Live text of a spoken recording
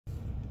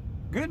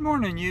Good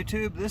morning,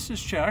 YouTube. This is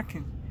Chuck.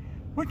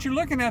 What you're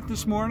looking at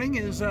this morning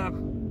is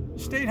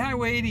State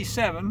Highway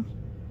 87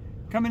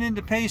 coming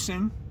into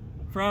Payson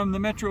from the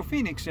Metro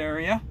Phoenix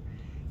area.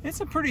 It's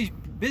a pretty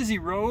busy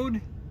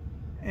road,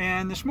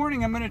 and this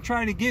morning I'm going to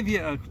try to give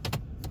you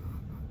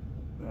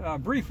a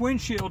brief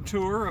windshield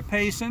tour of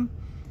Payson,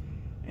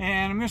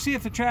 and I'm going to see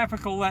if the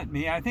traffic will let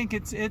me. I think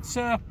it's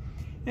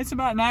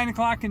about 9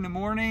 o'clock in the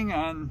morning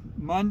on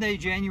Monday,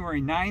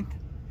 January 9th.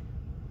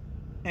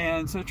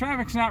 And so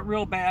traffic's not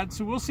real bad,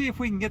 so we'll see if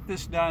we can get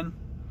this done.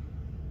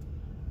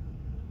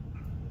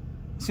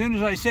 As soon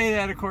as I say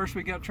that, of course,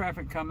 we got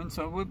traffic coming,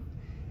 so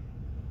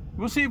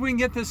we'll see if we can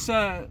get this.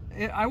 I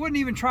wouldn't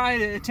even try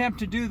to attempt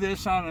to do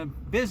this on a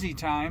busy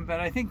time, but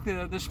I think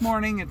this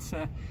morning it's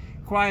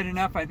quiet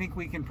enough. I think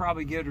we can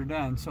probably get her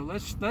done. So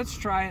let's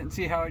try it and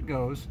see how it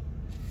goes.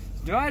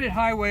 Divided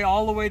highway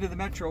all the way to the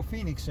Metro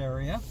Phoenix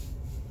area.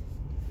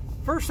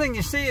 First thing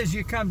you see as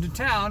you come to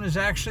town is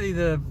actually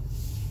the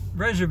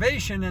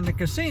reservation and the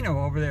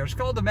casino over there. It's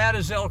called the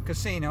Madazel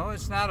Casino.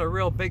 It's not a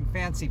real big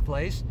fancy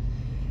place,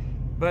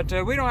 but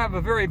we don't have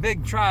a very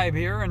big tribe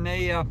here, and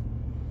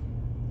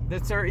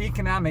that's our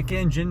economic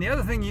engine. The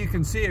other thing you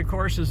can see, of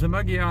course, is the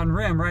Mogollon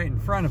Rim right in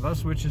front of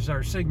us, which is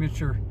our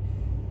signature.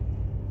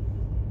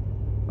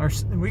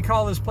 We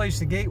call this place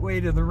the Gateway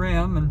to the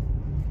Rim, and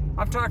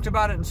I've talked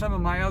about it in some of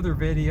my other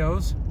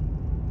videos.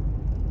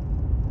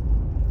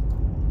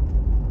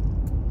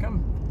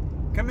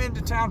 Come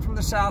into town from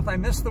the south. I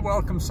missed the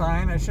welcome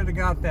sign. I should have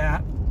got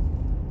that.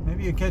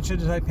 Maybe you catch it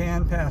as I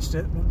pan past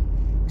it. But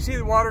you see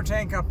the water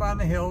tank up on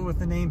the hill with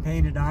the name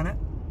painted on it.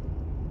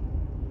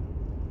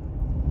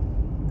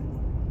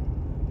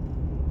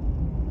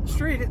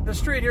 The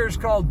street here is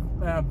called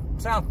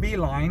South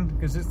Beeline,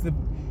 because it's the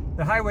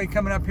highway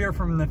coming up here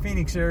from the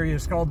Phoenix area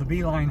is called the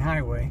Beeline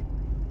Highway.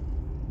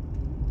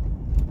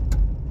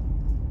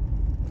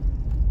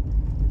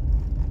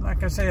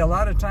 Like I say, a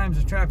lot of times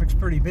the traffic's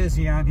pretty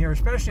busy on here,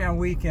 especially on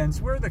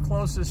weekends. We're the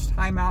closest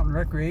high mountain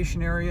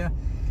recreation area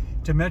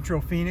to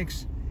Metro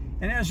Phoenix,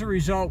 and as a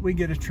result, we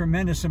get a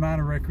tremendous amount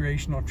of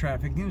recreational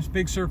traffic. There's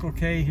Big Circle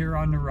K here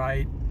on the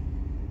right.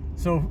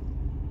 So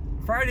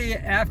Friday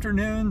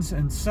afternoons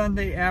and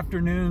Sunday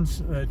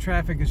afternoons,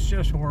 traffic is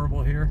just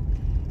horrible here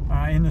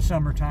in the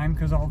summertime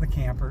because all the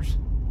campers.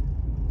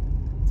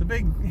 It's a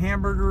big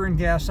hamburger and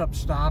gas up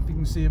stop. You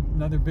can see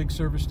another big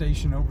service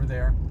station over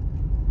there.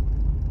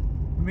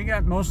 We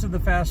got most of the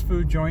fast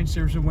food joints.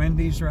 There's a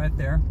Wendy's right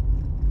there.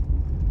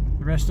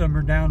 The rest of them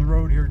are down the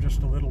road here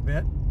just a little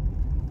bit.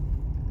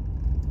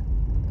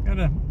 Got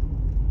a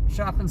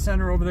shopping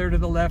center over there to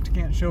the left.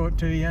 Can't show it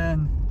to you.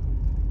 And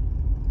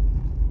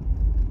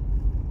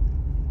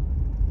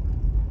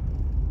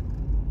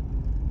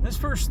this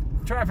first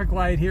traffic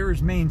light here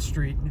is Main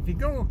Street. And if you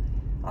go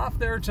off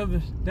there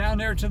down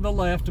there to the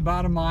left,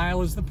 about a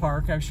mile is the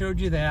park. I've showed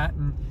you that.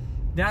 And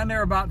down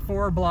there about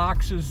 4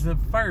 blocks is the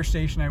fire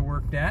station I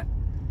worked at.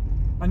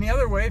 On the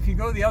other way, if you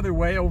go the other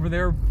way, over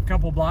there a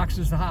couple blocks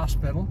is the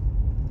hospital.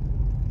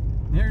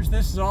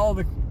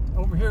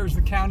 Over here is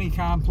the county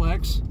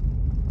complex,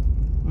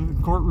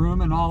 the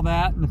courtroom and all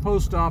that, and the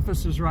post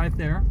office is right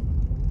there.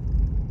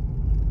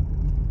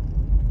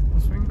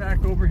 I'll swing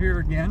back over here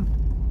again.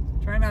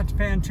 Try not to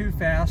pan too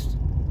fast.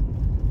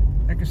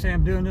 Like I say,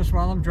 I'm doing this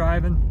while I'm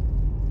driving.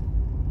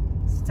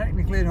 It's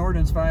technically an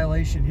ordinance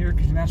violation here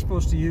because you're not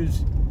supposed to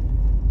use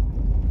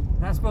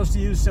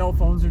cell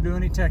phones or do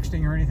any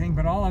texting or anything,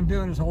 but all I'm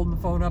doing is holding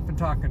the phone up and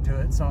talking to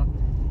it. So,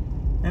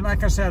 and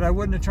like I said, I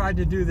wouldn't have tried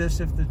to do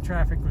this if the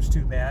traffic was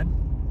too bad.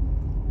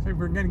 So if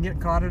we're going to get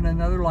caught in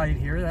another light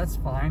here, that's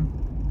fine.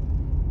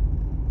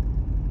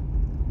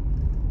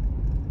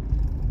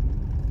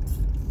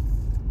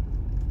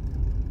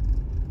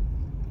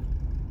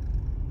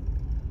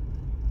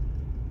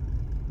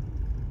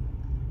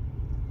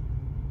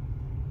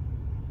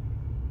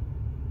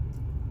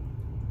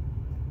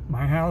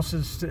 My house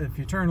is, if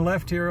you turn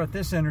left here at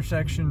this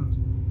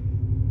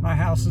intersection, my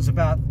house is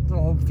about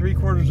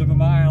 3/4 of a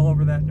mile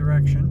over that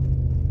direction.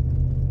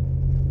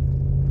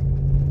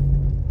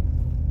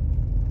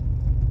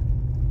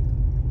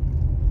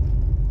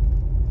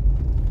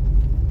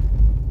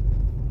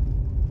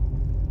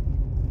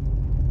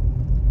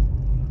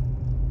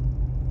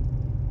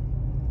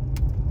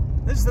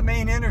 This is the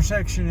main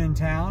intersection in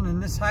town,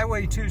 and this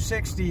Highway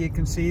 260 you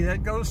can see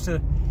that goes to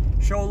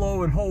Show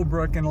Low and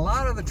Holbrook, and a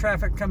lot of the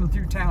traffic coming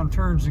through town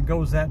turns and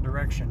goes that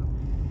direction.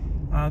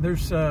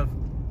 There's the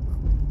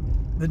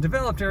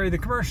developed area, the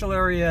commercial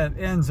area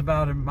ends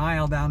about a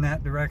mile down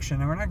that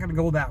direction, and we're not going to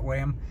go that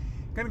way. I'm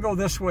going to go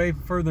this way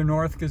further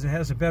north because it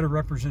has a better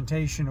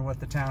representation of what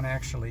the town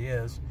actually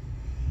is.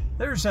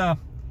 There's at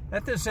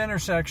this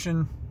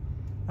intersection,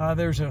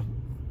 there's a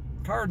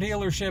car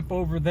dealership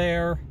over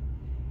there,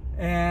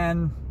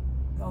 and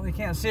well, you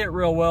can't see it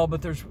real well,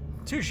 but there's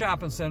 2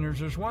 shopping centers.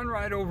 There's one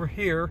right over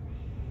here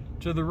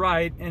to the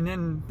right, and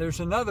then there's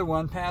another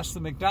one past the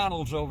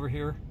McDonald's over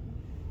here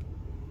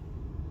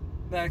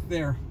back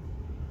there.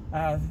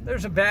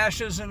 There's a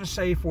Bash's and a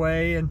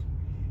Safeway, and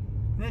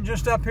then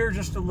just up here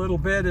just a little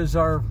bit is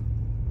our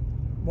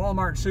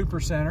Walmart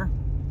Supercenter.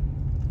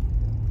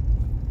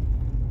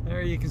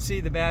 There you can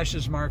see the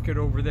Bash's Market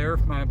over there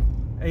if my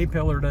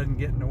A-pillar doesn't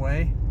get in the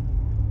way.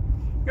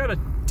 Got a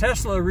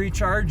Tesla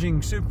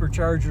recharging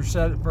supercharger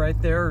set up right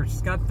there.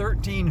 It's got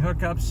 13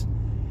 hookups.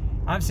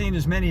 I've seen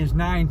as many as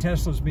 9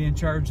 Teslas being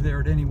charged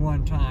there at any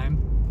one time.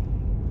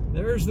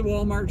 There's the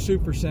Walmart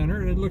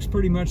Supercenter. It looks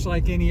pretty much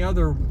like any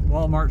other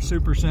Walmart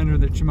Supercenter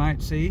that you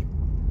might see.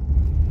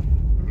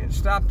 I'm getting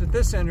stopped at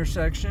this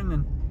intersection,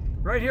 and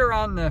right here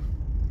on the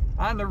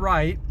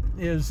right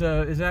is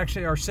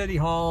actually our City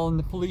Hall and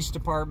the police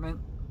department,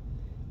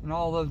 and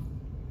all the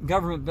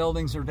government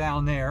buildings are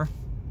down there.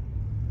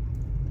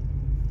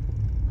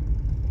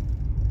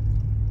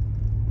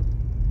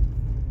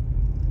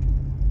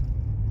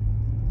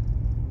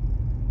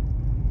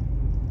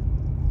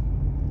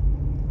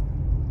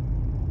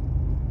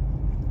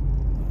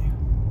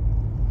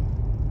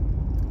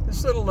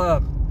 This little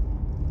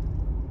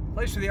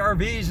place for the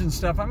RVs and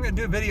stuff, I'm going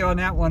to do a video on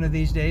that one of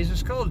these days.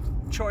 It's called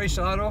Choice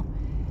Auto,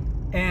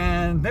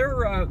 and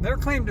their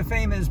claim to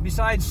fame is,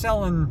 besides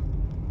selling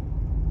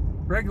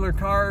regular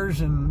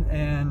cars and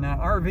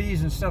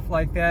RVs and stuff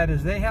like that,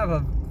 is they have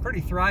a pretty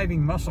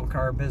thriving muscle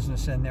car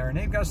business in there, and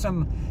they've got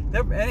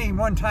any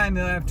one time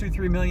they'll have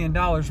 $2-3 million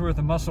worth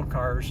of muscle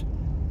cars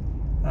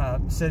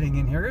sitting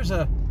in here. There's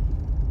a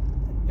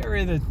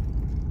area, the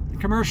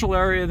commercial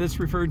area, that's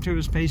referred to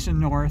as Payson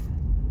North.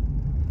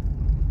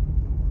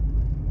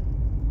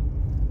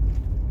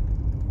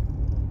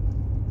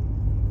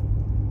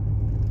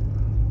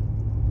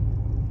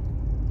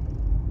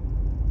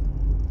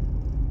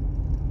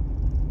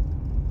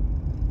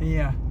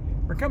 Yeah,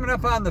 we're coming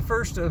up on the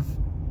first of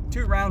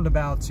 2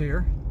 roundabouts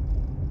here,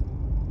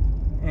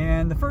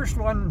 and the first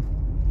one,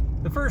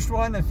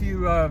 if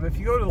you go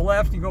to the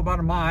left, you go about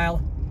a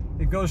mile.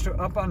 It goes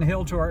up on the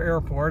hill to our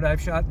airport.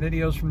 I've shot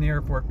videos from the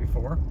airport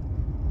before.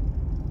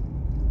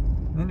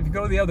 And then if you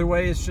go the other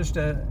way, it's just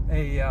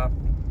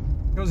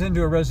goes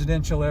into a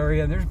residential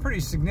area. And there's a pretty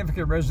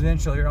significant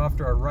residential area off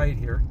to our right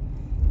here.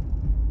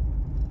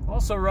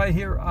 Also, right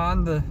here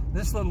on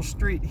this little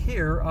street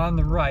here on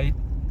the right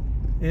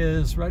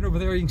is right over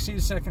there. You can see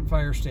the second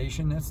fire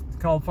station. That's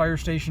called Fire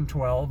Station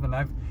 12, and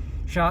I've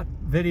shot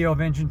video of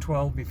Engine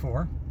 12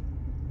 before.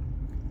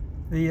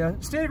 The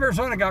state of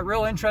Arizona got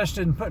real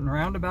interested in putting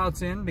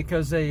roundabouts in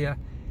because they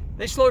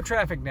slow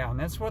traffic down.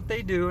 That's what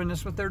they do, and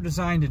that's what they're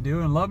designed to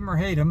do, and love them or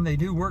hate them, they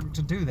do work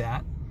to do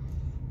that.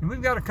 And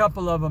we've got a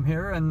couple of them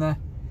here, and the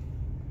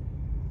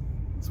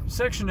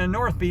section of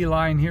North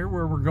Beeline here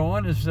where we're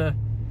going is the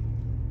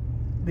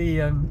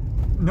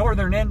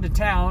northern end of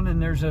town,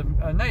 and there's a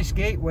nice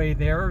gateway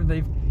there.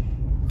 They've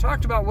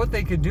talked about what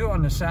they could do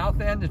on the south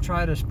end to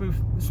try to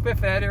spiff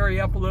that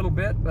area up a little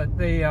bit, but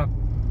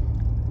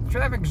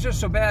traffic is just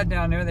so bad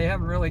down there, they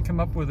haven't really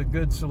come up with a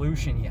good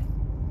solution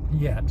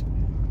yet.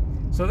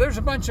 So there's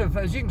a bunch of,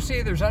 as you can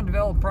see, there's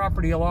undeveloped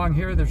property along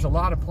here. There's a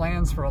lot of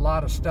plans for a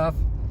lot of stuff.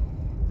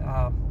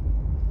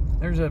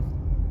 There's a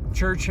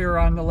church here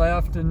on the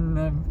left, and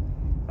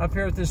up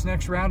here at this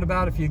next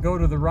roundabout, if you go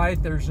to the right,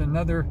 there's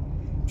another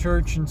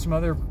church and some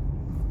other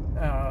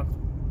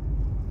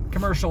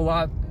commercial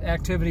lot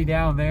activity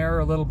down there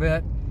a little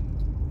bit,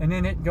 and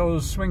then it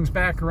swings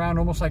back around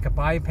almost like a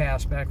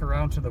bypass back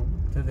around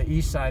to the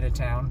east side of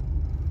town.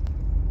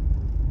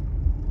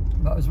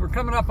 But as we're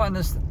coming up on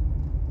this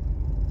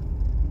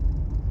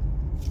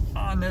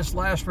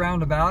last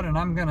roundabout, and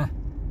I'm gonna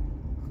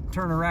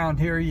turn around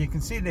here, you can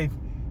see they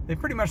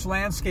pretty much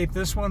landscaped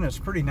this one. It's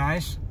pretty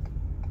nice,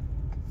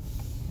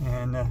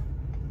 and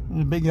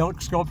there's a big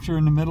elk sculpture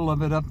in the middle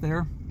of it up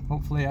there.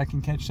 Hopefully I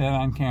can catch that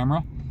on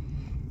camera.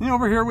 And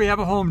over here we have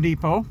a Home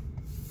Depot.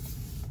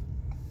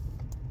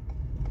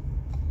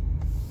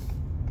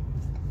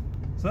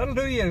 So that'll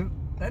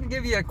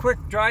give you a quick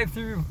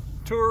drive-through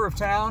tour of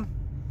town.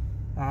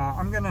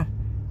 I'm gonna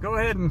go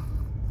ahead and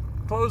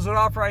close it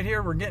off right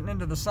here. We're getting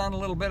into the sun a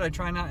little bit. I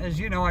try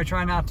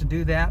not to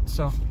do that.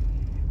 So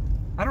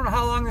I don't know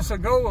how long this will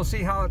go. We'll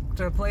see how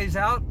it plays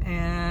out,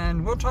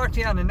 and we'll talk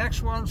to you on the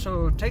next one.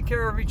 So take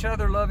care of each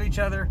other, love each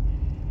other.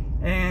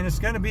 And it's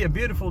going to be a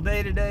beautiful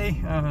day today,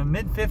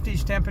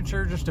 mid-50s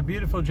temperature, just a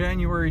beautiful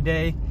January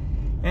day.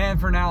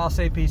 And for now, I'll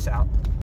say peace out.